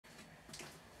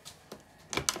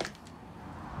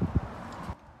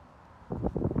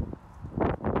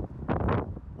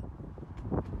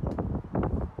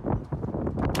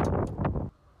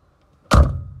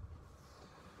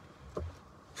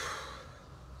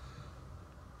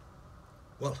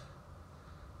Well,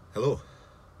 hello.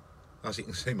 As you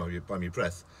can see by my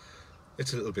breath,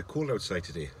 it's a little bit cold outside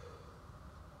today.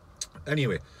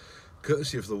 Anyway,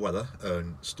 courtesy of the weather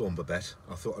and Storm Babet,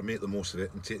 I thought I'd make the most of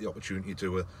it and take the opportunity to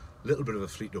do a little bit of a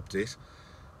fleet update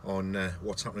on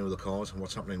what's happening with the cars and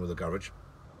what's happening with the garage.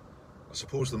 I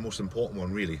suppose the most important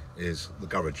one really is the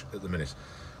garage at the minute.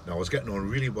 Now, I was getting on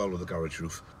really well with the garage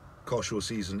roof. Car show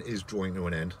season is drawing to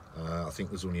an end. I think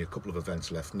there's only a couple of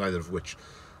events left, neither of which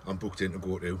I'm booked in to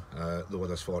go to. The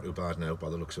weather's far too bad now,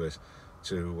 by the looks of it,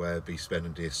 to be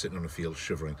spending days sitting on a field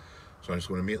shivering. So I'm just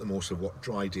going to make the most of what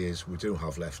dry days we do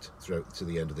have left throughout to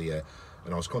the end of the year.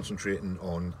 And I was concentrating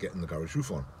on getting the garage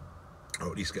roof on, or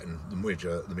at least getting the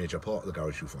major part of the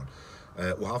garage roof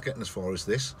on. We have getting as far as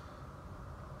this.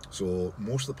 So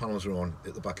most of the panels are on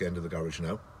at the back end of the garage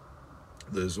now.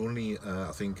 There's only,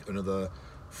 I think, another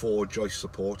 4 joist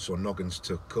supports or noggins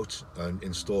to cut and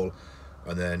install,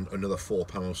 and then another 4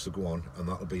 panels to go on, and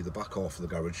that'll be the back half of the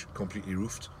garage completely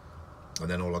roofed. And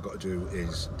then all I've got to do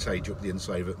is tidy up the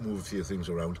inside of it, move a few things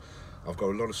around. I've got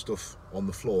a lot of stuff on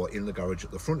the floor in the garage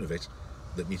at the front of it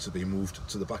that needs to be moved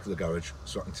to the back of the garage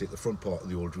so I can take the front part of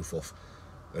the old roof off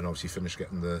and obviously finish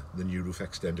getting the new roof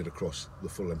extended across the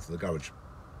full length of the garage.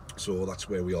 So that's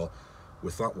where we are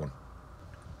with that one.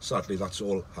 Sadly, that's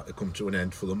all had to come to an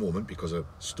end for the moment because of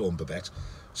Storm Babet.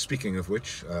 Speaking of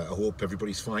which, I hope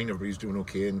everybody's fine, everybody's doing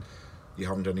okay, and you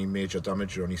haven't any major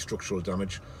damage or any structural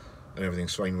damage, and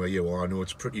everything's fine where you are. I know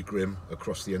it's pretty grim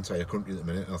across the entire country at the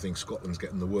minute. I think Scotland's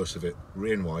getting the worst of it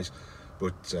rain-wise,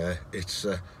 but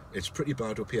it's pretty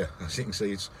bad up here. As you can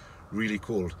see, it's really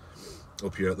cold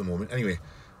up here at the moment. Anyway,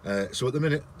 so at the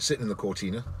minute, sitting in the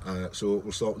Cortina, so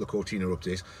we'll start with the Cortina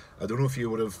update. I don't know if you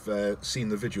would have seen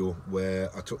the video where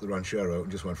I took the Ranchero out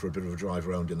and just went for a bit of a drive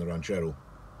around in the Ranchero.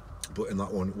 But in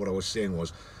that one, what I was saying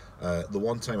was, the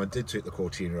one time I did take the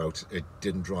Cortina out, it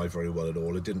didn't drive very well at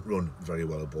all. It didn't run very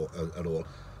well at all.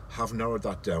 Have narrowed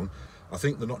that down. I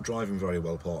think the not driving very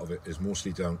well part of it is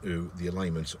mostly down to the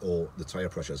alignment or the tyre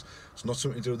pressures. It's not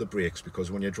something to do with the brakes,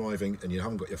 because when you're driving and you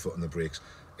haven't got your foot on the brakes,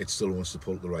 it still wants to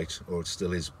pull to the right, or it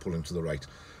still is pulling to the right.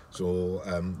 So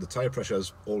the tyre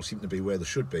pressures all seem to be where they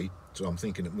should be, so I'm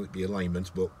thinking it might be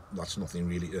alignment, but that's nothing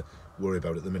really to worry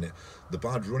about at the minute. The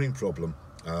bad running problem,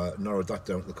 narrowed that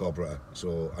down to the carburetor,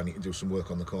 so I need to do some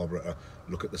work on the carburetor,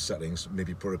 look at the settings,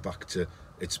 maybe put it back to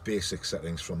its basic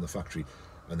settings from the factory,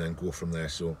 and then go from there.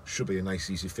 So should be a nice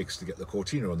easy fix to get the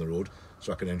Cortina on the road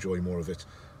so I can enjoy more of it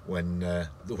when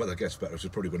the weather gets better, which is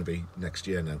probably going to be next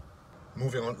year now.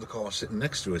 Moving on to the car sitting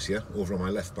next to us here, over on my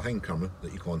left behind camera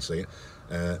that you can't see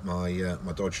it,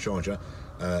 my Dodge Charger.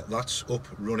 That's up,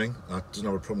 running. That doesn't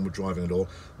have a problem with driving at all.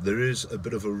 There is a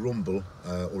bit of a rumble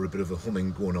or a bit of a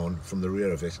humming going on from the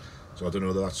rear of it, so I don't know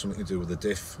whether that's something to do with the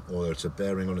diff or whether it's a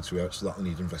bearing on its way out, so that'll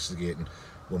need investigating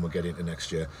when we get into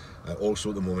next year. Also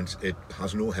at the moment it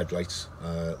has no headlights.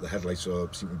 The headlights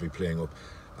seem to be playing up,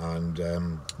 and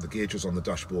the gauges on the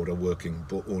dashboard are working,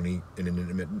 but only in an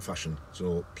intermittent fashion,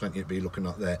 so plenty to be looking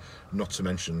at there, not to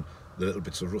mention the little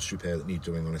bits of rust repair that need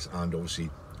doing on it, and obviously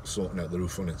sorting out the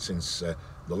roof on it since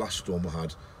the last storm we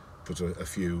had put a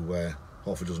few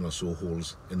half a dozen or so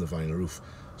holes in the vinyl roof.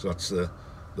 So that's the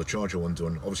Charger one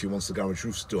done. Obviously once the garage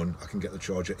roof's done, I can get the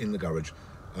Charger in the garage,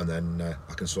 and then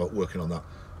I can start working on that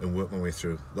and work my way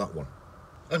through that one.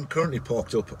 I'm currently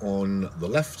parked up on the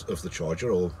left of the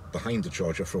Charger, or behind the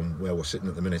Charger from where we're sitting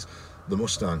at the minute, the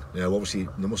Mustang. Now obviously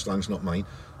the Mustang's not mine,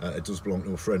 it does belong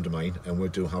to a friend of mine, and we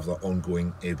do have that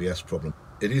ongoing ABS problem.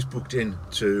 It is booked in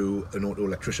to an auto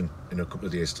electrician in a couple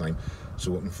of days time,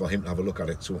 so for him to have a look at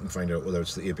it, so we can find out whether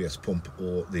it's the ABS pump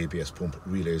or the ABS pump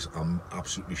relays. I'm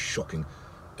absolutely shocking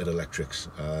at electrics.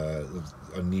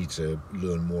 I need to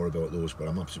learn more about those, but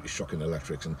I'm absolutely shocking at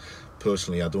electrics, and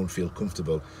personally I don't feel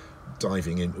comfortable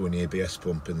diving into an ABS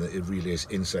pump and the relays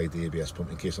inside the ABS pump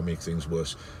in case I make things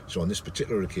worse. So on this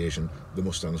particular occasion, the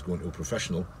Mustang is going to a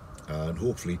professional, and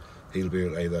hopefully he'll be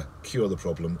able to either cure the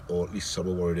problem or at least tell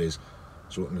me what it is,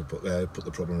 so we can put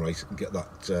the problem right and get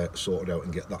that sorted out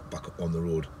and get that back up on the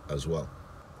road as well.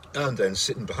 And then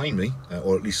sitting behind me,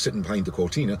 or at least sitting behind the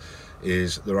Cortina,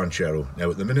 is the Ranchero.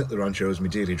 Now at the minute the Ranchero is my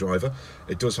daily driver.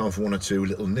 It does have 1 or 2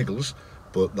 little niggles,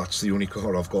 but that's the only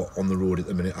car I've got on the road at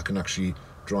the minute I can actually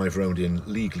drive around in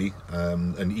legally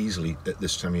and easily at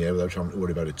this time of year without having to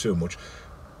worry about it too much.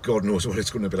 God knows what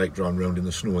it's going to be like driving around in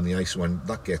the snow and the ice when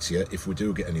that gets here, if we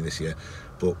do get any this year,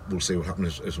 but we'll see what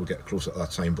happens as we get closer to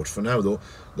that time. But for now though,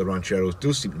 the Ranchero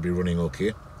does seem to be running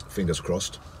okay, fingers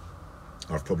crossed.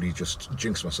 I've probably just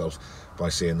jinxed myself by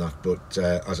saying that, but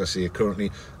as I say,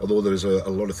 currently, although there's a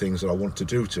lot of things that I want to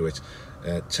do to it,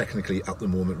 technically at the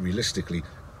moment, realistically,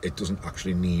 it doesn't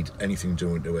actually need anything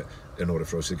doing to it in order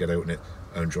for us to get out in it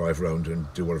and drive around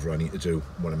and do whatever I need to do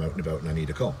when I'm out and about and I need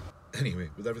a car. Anyway,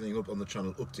 with everything up on the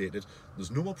channel updated,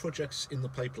 there's no more projects in the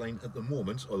pipeline at the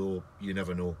moment, although you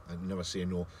never know, and never say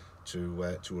no to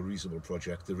a reasonable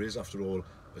project. There is, after all,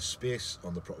 a space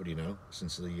on the property now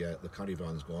since the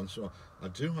caravan's gone, so I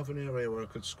do have an area where I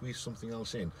could squeeze something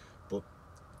else in, but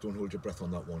don't hold your breath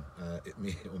on that one. It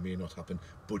may or may not happen.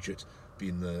 Budget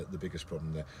being the biggest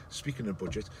problem there. Speaking of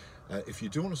budget, if you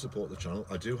do want to support the channel,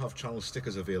 I do have channel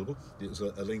stickers available. There's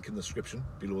a link in the description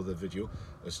below the video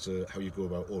as to how you go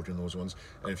about ordering those ones.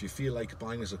 And if you feel like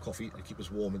buying us a coffee to keep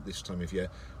us warm at this time of year,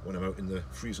 when I'm out in the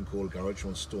freezing cold garage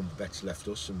once Storm Babet's left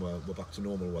us and we're back to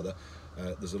normal weather,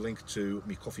 there's a link to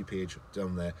my coffee page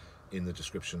down there in the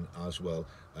description as well,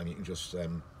 and you can just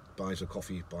buys a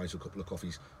coffee, buys a couple of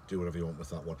coffees, do whatever you want with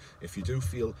that one. If you do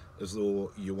feel as though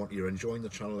you're enjoying the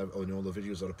channel and all the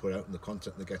videos that are put out and the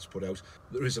content that gets put out,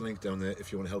 there is a link down there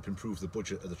if you want to help improve the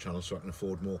budget of the channel so I can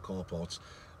afford more car parts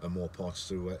and more parts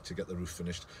to get the roof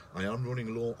finished. I am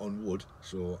running low on wood,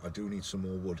 so I do need some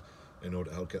more wood in order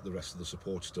to help get the rest of the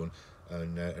supports done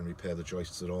and repair the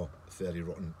joists that are fairly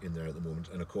rotten in there at the moment.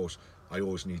 And of course, I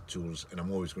always need tools and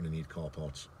I'm always going to need car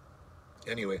parts.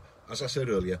 Anyway, as I said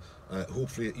earlier,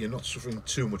 hopefully you're not suffering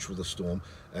too much with the storm.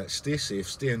 Stay safe,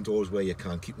 stay indoors where you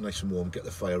can, keep nice and warm, get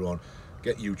the fire on,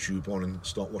 get YouTube on and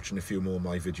start watching a few more of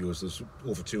my videos. There's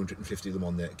over 250 of them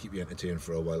on there to keep you entertained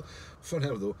for a while. For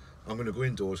now though, I'm going to go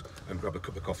indoors and grab a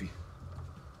cup of coffee.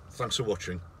 Thanks for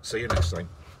watching, see you next time,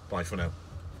 bye for now.